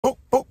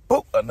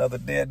Another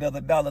day,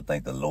 another dollar.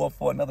 Thank the Lord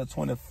for another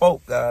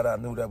 24. God, I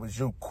knew that was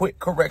you. Quick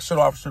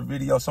correctional officer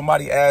video.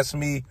 Somebody asked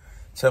me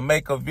to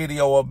make a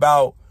video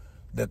about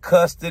the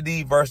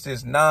custody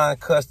versus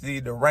non-custody,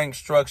 the rank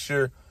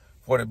structure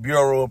for the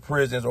Bureau of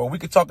Prisons, or we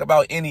could talk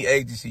about any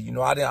agency. You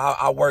know,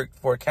 I worked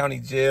for a county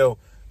jail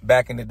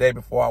back in the day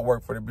before I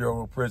worked for the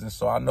Bureau of Prisons,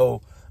 so I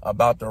know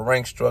about the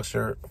rank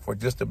structure for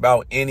just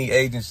about any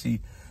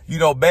agency. You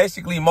know,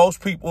 basically most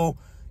people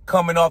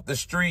coming off the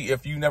street,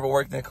 if you never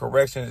worked in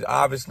corrections,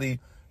 obviously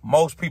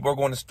most people are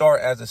going to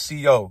start as a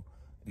CO.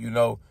 You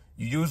know,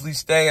 you usually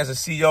stay as a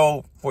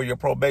CO for your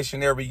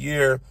probationary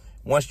year.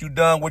 Once you're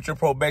done with your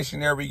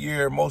probationary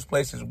year, most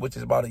places, which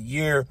is about a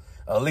year,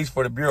 at least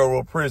for the Bureau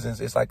of Prisons,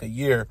 it's like a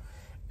year.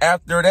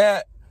 After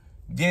that,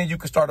 then you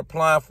can start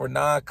applying for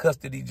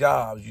non-custody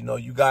jobs. You know,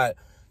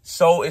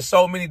 it's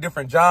so many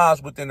different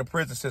jobs within the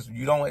prison system.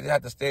 You don't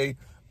have to stay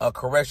a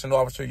correctional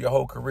officer your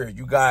whole career.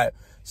 You got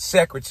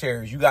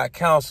secretaries, you got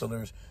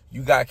counselors,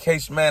 you got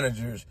case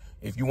managers.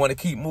 If you want to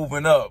keep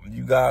moving up,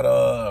 you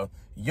got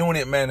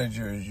unit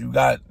managers, you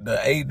got the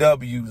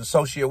AWs,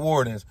 associate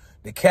wardens,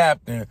 the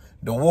captain,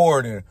 the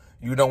warden.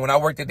 You know, when I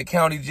worked at the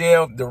county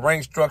jail, the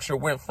rank structure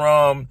went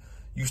from,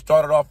 you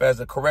started off as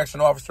a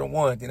correctional officer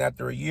 1, then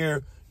after a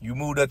year, you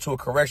moved up to a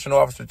correctional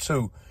officer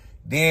 2.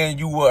 Then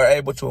you were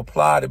able to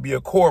apply to be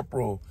a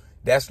corporal.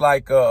 That's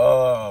like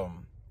a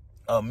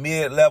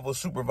mid-level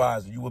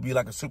supervisor. You would be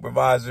like a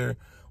supervisor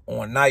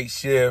on night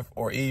shift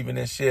or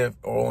evening shift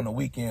or on the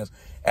weekends.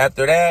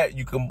 After that,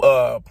 you can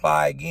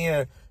apply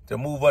again to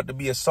move up to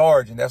be a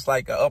sergeant. That's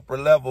like an upper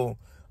level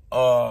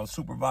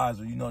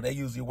supervisor. You know, they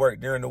usually work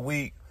during the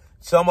week.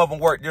 Some of them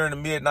work during the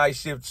midnight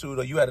shift too,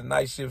 though. You had a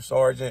night shift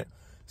sergeant,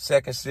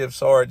 second shift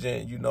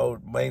sergeant, you know,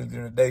 mainly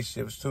during the day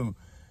shifts too.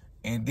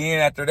 And then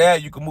after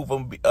that, you can move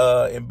up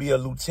and be a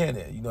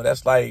lieutenant. You know,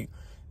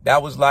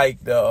 that was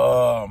like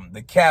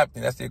the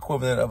captain. That's the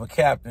equivalent of a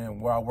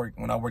captain where I worked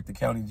when I worked the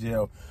county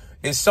jail.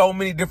 It's so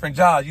many different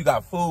jobs. You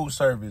got food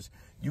service,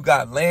 you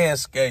got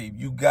landscape,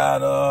 you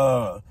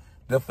got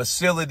the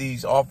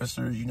facilities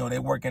officers. You know, they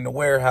work in the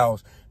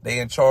warehouse. They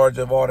in charge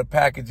of all the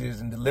packages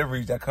and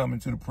deliveries that come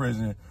into the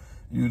prison.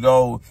 You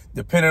know,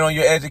 depending on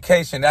your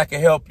education, that can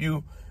help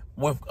you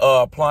with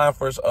applying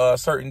for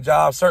certain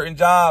jobs. Certain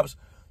jobs,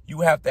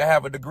 you have to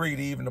have a degree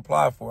to even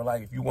apply for.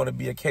 Like if you want to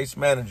be a case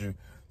manager,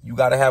 you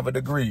got to have a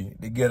degree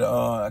to get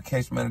a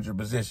case manager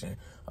position.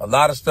 A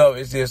lot of stuff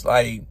is just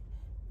like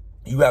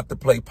you have to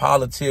play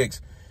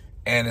politics,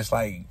 and it's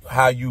like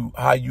how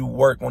you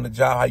work on the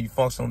job, how you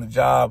function on the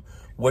job,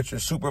 what your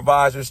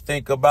supervisors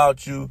think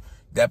about you.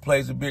 That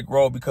plays a big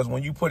role, because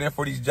when you put in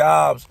for these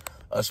jobs,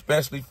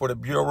 especially for the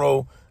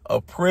Bureau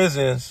of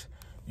Prisons,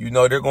 you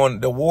know,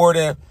 the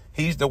warden,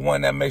 he's the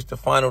one that makes the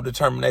final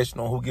determination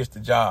on who gets the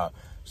job.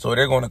 So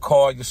they're going to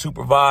call your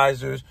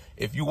supervisors.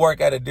 If you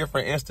work at a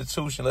different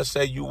institution, let's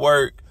say you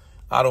work,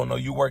 I don't know,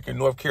 you work in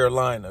North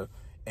Carolina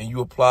and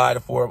you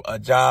applied for a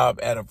job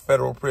at a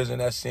federal prison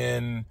that's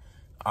in,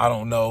 I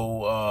don't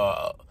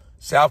know,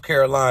 South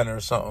Carolina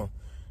or something.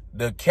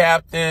 The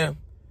captain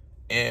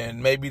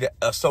and maybe the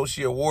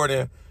associate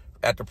warden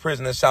at the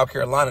prison in South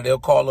Carolina, they'll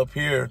call up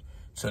here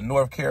to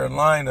North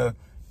Carolina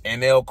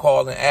and they'll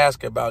call and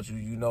ask about you,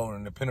 you know,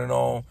 and depending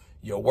on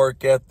your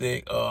work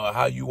ethic,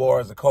 how you are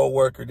as a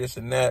co-worker, this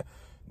and that,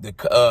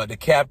 the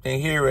captain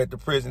here at the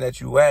prison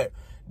that you at,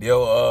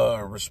 they'll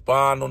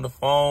respond on the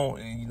phone,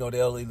 and, you know,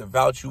 they'll either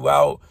vouch you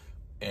out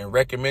and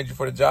recommend you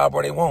for the job,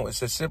 or they won't.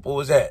 It's as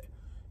simple as that.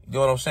 You know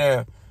what I'm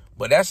saying?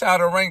 But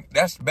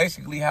that's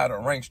basically how the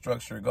rank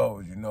structure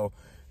goes, you know.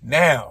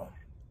 Now,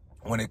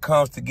 when it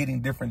comes to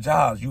getting different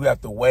jobs, you have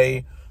to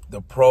weigh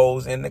the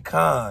pros and the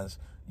cons,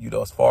 you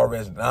know, as far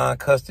as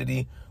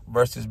non-custody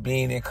versus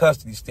being in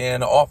custody, staying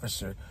an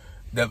officer.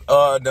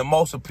 The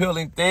most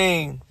appealing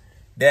thing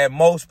that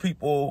most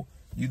people,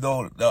 you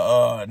know,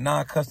 the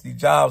non-custody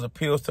jobs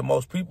appeals to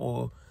most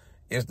people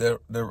is the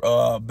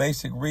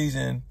basic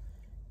reason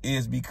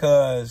is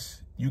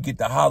because you get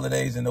the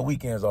holidays and the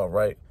weekends off,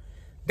 right?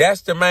 That's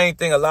the main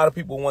thing. A lot of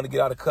people want to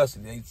get out of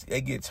custody.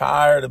 They get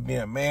tired of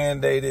being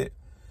mandated.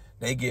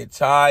 They get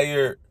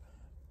tired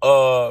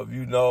of,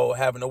 you know,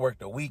 having to work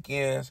the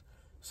weekends,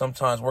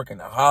 sometimes working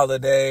the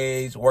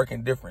holidays,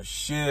 working different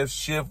shifts,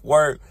 shift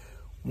work.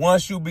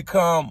 Once you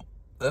become,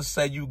 let's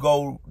say you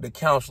go the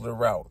counselor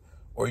route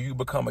or you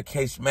become a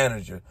case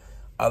manager,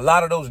 a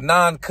lot of those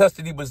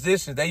non-custody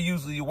positions, they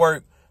usually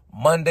work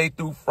Monday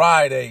through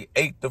Friday,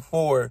 8 to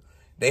 4.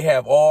 They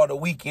have all the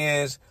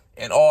weekends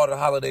and all the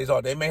holidays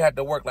off. They may have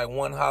to work like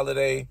one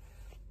holiday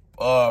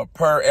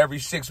per every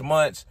 6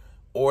 months,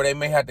 or they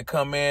may have to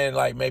come in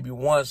like maybe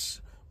once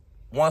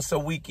a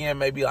weekend,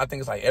 maybe I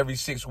think it's like every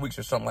 6 weeks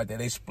or something like that.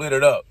 They split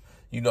it up,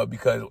 you know,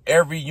 because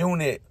every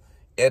unit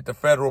at the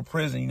federal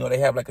prison, you know, they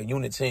have like a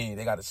unit team.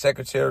 They got a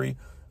secretary,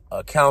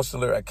 a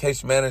counselor, a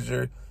case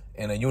manager,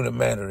 and a unit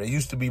manager. There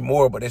used to be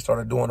more, but they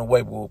started doing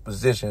away with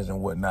positions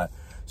and whatnot.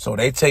 So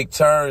they take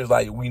turns,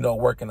 like, we know,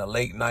 working a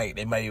late night.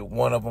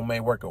 One of them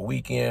may work a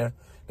weekend,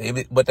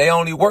 but they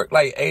only work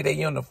like 8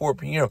 a.m. to 4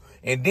 p.m.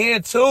 And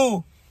then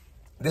too,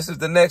 this is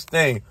the next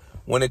thing.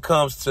 when it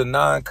comes to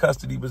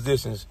non-custody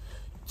positions.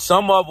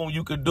 Some of them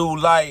you could do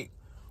like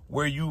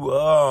where you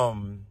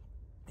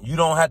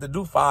don't have to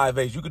do 5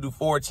 8s. You could do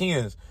 4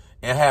 10s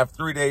and have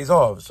 3 days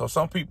off. So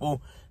some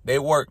people, they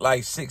work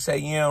like 6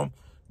 a.m.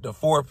 to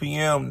 4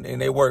 p.m.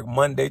 and they work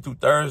Monday through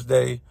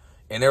Thursday,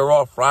 and they're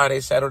off Friday,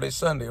 Saturday,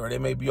 Sunday, or they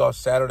may be off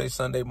Saturday,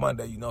 Sunday,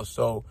 Monday, you know.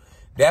 So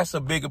that's a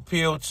big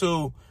appeal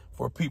too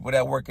for people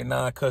that work in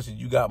non-custody.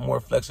 You got more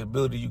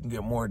flexibility. You can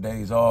get more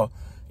days off,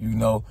 you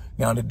know.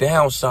 Now the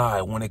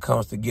downside when it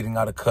comes to getting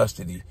out of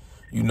custody,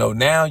 you know,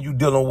 now you're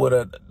dealing with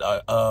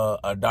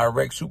a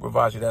direct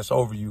supervisor that's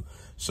over you.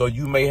 So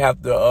you may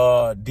have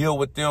to deal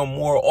with them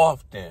more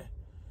often.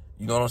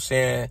 You know what I'm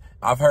saying?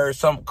 I've heard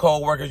some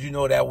co-workers, you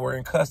know, that were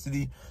in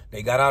custody.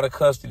 They got out of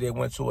custody. They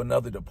went to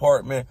another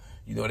department.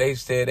 You know, they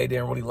said they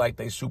didn't really like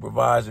their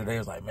supervisor. They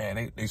was like,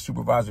 man, they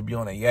supervisor be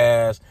on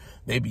their ass.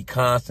 They be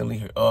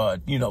constantly,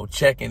 you know,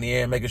 checking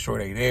in, making sure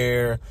they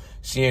there,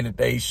 seeing if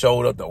they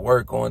showed up to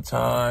work on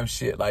time,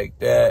 shit like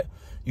that.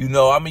 You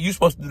know, I mean, you're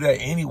supposed to do that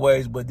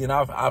anyways. But then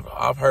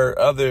I've heard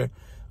other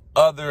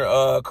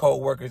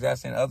co-workers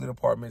that's in other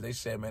departments. They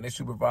said, man, their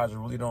supervisor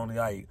really don't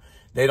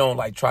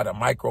like try to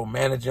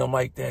micromanage them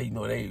like that. You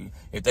know,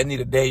 if they need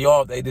a day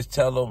off, they just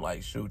tell them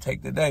like, shoot,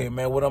 take the day,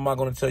 man. What am I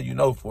going to tell you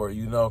no for?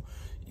 You know,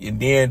 and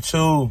then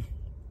too,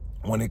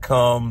 when it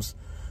comes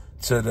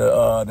to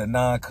the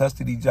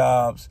non-custody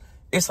jobs,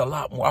 it's a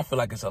lot more. I feel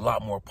like it's a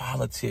lot more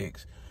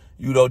politics.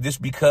 You know,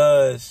 just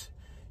because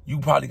you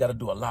probably got to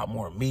do a lot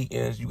more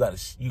meetings. You got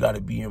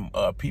to be in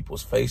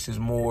people's faces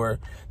more.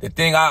 The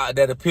thing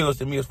that appeals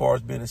to me as far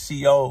as being a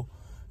CO,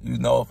 you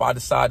know, if I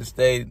decide to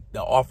stay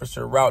the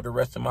officer route the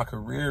rest of my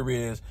career,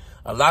 is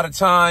a lot of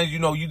times, you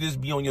know, you just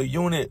be on your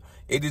unit.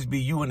 It just be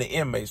you and the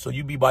inmate. So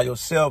you be by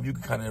yourself. You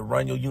can kind of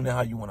run your unit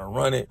how you want to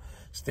run it.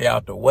 Stay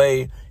out the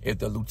way. If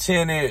the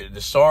lieutenant,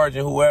 the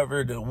sergeant,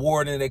 whoever, the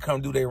warden, they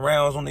come do their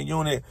rounds on the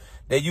unit,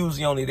 they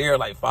usually only there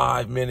like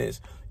 5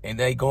 minutes and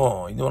they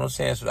gone. You know what I'm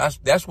saying? So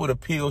that's what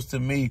appeals to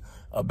me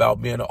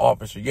about being an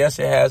officer. Yes,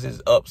 it has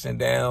its ups and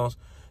downs.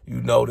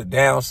 You know, the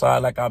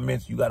downside, like I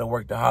mentioned, you got to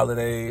work the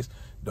holidays,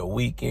 the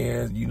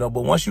weekends, you know.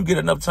 But once you get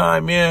enough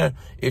time in,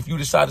 if you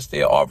decide to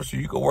stay an officer,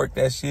 you can work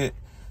that shit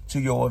to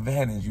your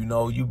advantage. You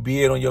know, you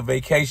bid on your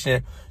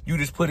vacation, you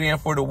just put in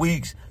for the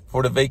weeks,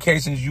 for the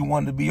vacations you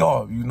want to be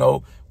off. You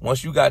know,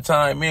 once you got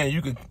time in,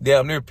 you can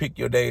damn near pick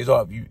your days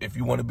off if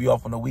you want to be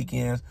off on the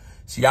weekends.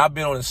 See, I've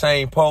been on the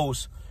same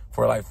post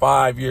for like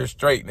 5 years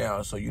straight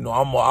now. So, you know,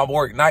 I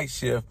work night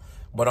shift,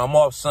 but I'm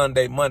off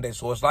Sunday, Monday.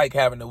 So it's like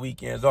having the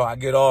weekends off. I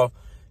get off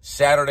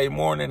Saturday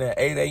morning at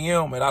 8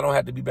 a.m. and I don't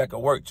have to be back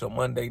at work till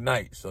Monday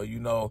night. So, you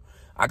know,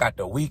 I got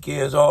the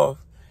weekends off.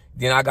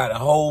 Then I got a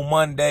whole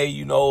Monday,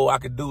 you know, I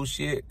could do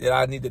shit that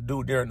I need to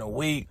do during the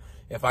week.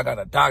 If I got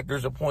a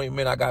doctor's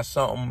appointment, I got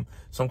some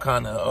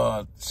kind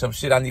of, some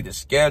shit I need to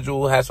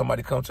schedule, have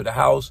somebody come to the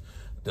house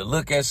to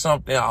look at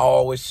something. I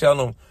always tell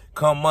them,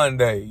 come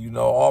Monday, you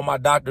know, all my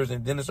doctors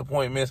and dentist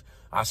appointments,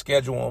 I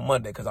schedule on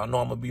Monday because I know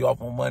I'm going to be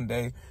off on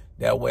Monday.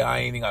 That way I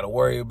ain't even got to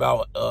worry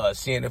about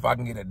seeing if I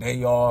can get a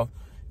day off,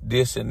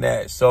 this and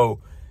that.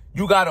 So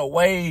you got to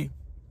weigh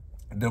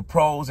the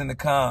pros and the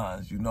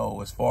cons, you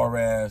know, as far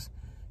as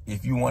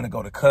if you want to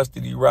go the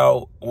custody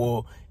route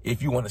or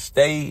if you want to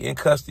stay in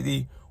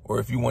custody or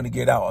if you want to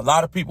get out. A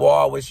lot of people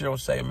always hear them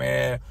say,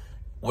 man,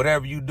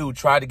 whatever you do,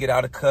 try to get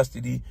out of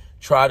custody,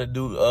 try to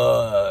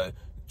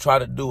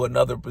do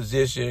another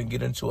position,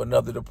 get into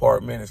another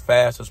department as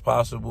fast as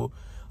possible.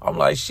 I'm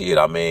like, shit,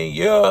 I mean,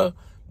 yeah,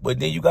 but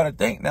then you got to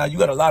think now, you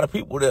got a lot of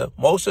people that,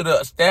 most of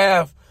the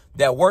staff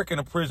that work in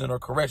a prison are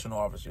correctional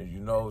officers, you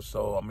know.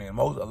 So, I mean,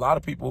 a lot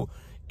of people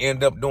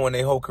end up doing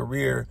their whole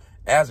career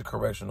as a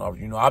correctional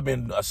officer. You know, I've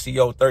been a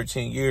CO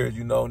 13 years,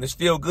 you know, and it's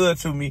still good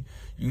to me.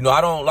 You know,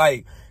 I don't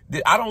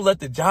let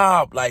the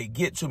job, like,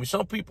 get to me.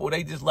 Some people,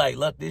 they just, like,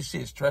 let this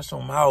shit stress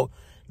them out.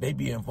 They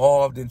be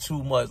involved in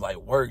too much, like,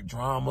 work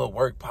drama,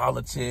 work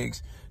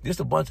politics,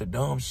 just a bunch of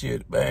dumb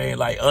shit, man,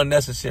 like,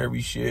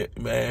 unnecessary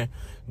shit, man,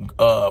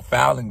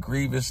 filing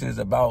grievances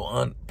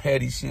about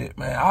petty shit,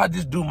 man. I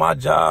just do my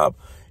job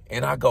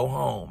and I go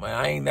home, man.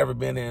 I ain't never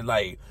been in,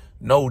 like,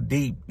 no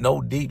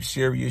deep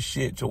serious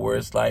shit to where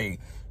it's,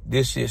 like,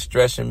 this shit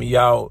stressing me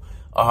out.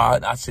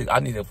 I said, I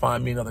need to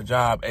find me another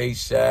job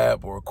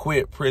ASAP or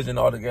quit prison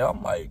altogether.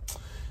 I'm like,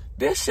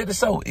 this shit is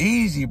so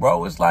easy,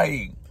 bro. It's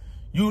like,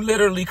 you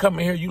literally come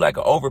in here, you like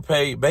an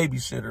overpaid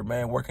babysitter,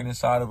 man, working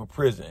inside of a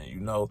prison, you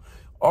know.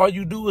 All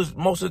you do is,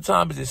 most of the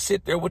time, is just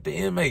sit there with the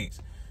inmates.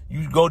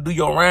 You go do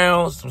your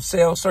rounds, some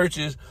cell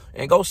searches,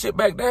 and go sit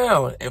back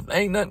down. If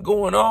ain't nothing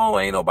going on,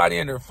 ain't nobody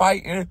in there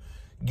fighting,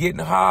 getting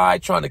high,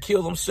 trying to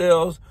kill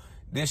themselves,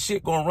 this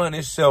shit gonna run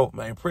itself,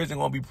 man. Prison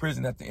gonna be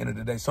prison at the end of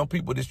the day. Some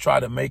people just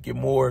try to make it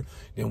more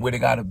than what it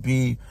gotta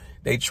be.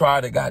 They try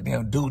to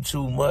goddamn do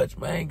too much,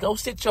 man. Go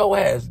sit your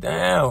ass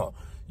down.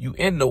 You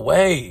in the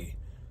way.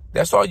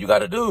 That's all you got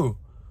to do.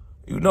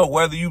 You know,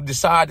 whether you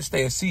decide to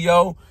stay a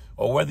CO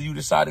or whether you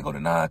decide to go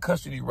the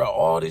non-custody route,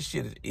 all this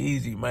shit is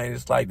easy, man.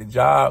 It's like the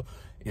job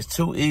is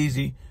too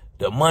easy.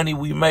 The money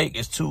we make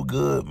is too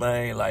good,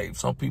 man. Like,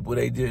 some people,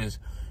 they just,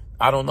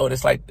 I don't know.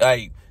 It's like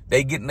they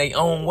get in their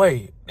own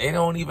way. They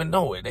don't even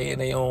know it. They in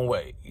their own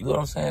way. You know what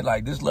I'm saying?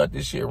 Like, just let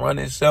this shit run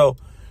itself.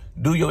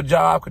 Do your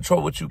job.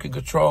 Control what you can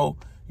control.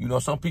 You know,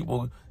 some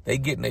people, they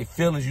get in their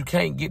feelings. You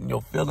can't get in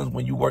your feelings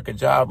when you work a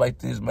job like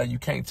this, man. You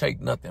can't take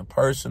nothing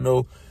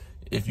personal.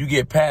 If you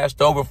get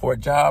passed over for a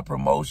job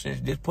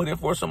promotion, just put in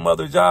for some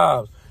other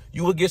jobs.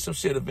 You will get some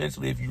shit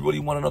eventually. If you really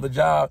want another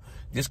job,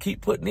 just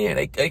keep putting in.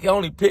 They can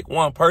only pick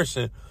one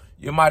person.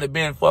 You might have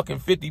been fucking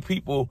 50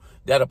 people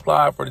that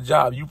applied for the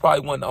job. You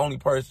probably wasn't the only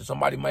person.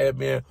 Somebody may have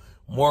been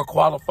more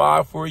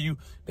qualified for you.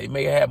 They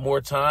may have had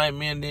more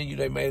time in than you.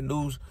 They may have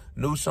knew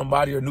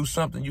somebody or knew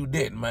something you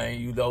didn't, man.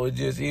 You know, it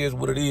just is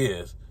what it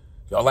is.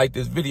 Y'all like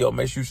this video,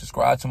 make sure you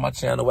subscribe to my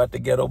channel at The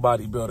Ghetto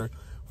Bodybuilder.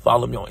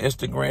 Follow me on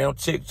Instagram,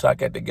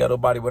 TikTok at The Ghetto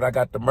Bodybuilder. I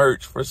got the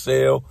merch for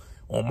sale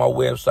on my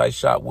website.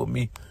 Shop with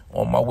me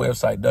on my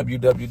website,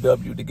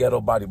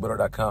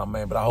 www.theghettobodybuilder.com,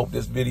 man. But I hope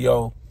this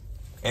video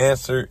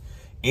answered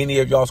any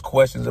of y'all's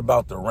questions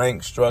about the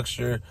rank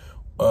structure,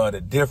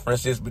 the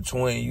differences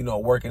between, you know,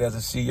 working as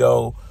a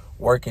CO,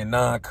 working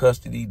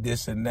non-custody,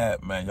 this and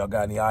that, man. Y'all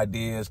got any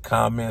ideas,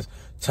 comments,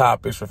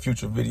 topics for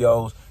future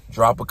videos?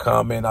 Drop a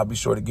comment. I'll be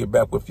sure to get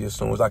back with you as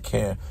soon as I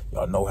can.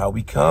 Y'all know how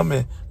we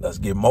coming. Let's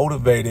get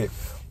motivated.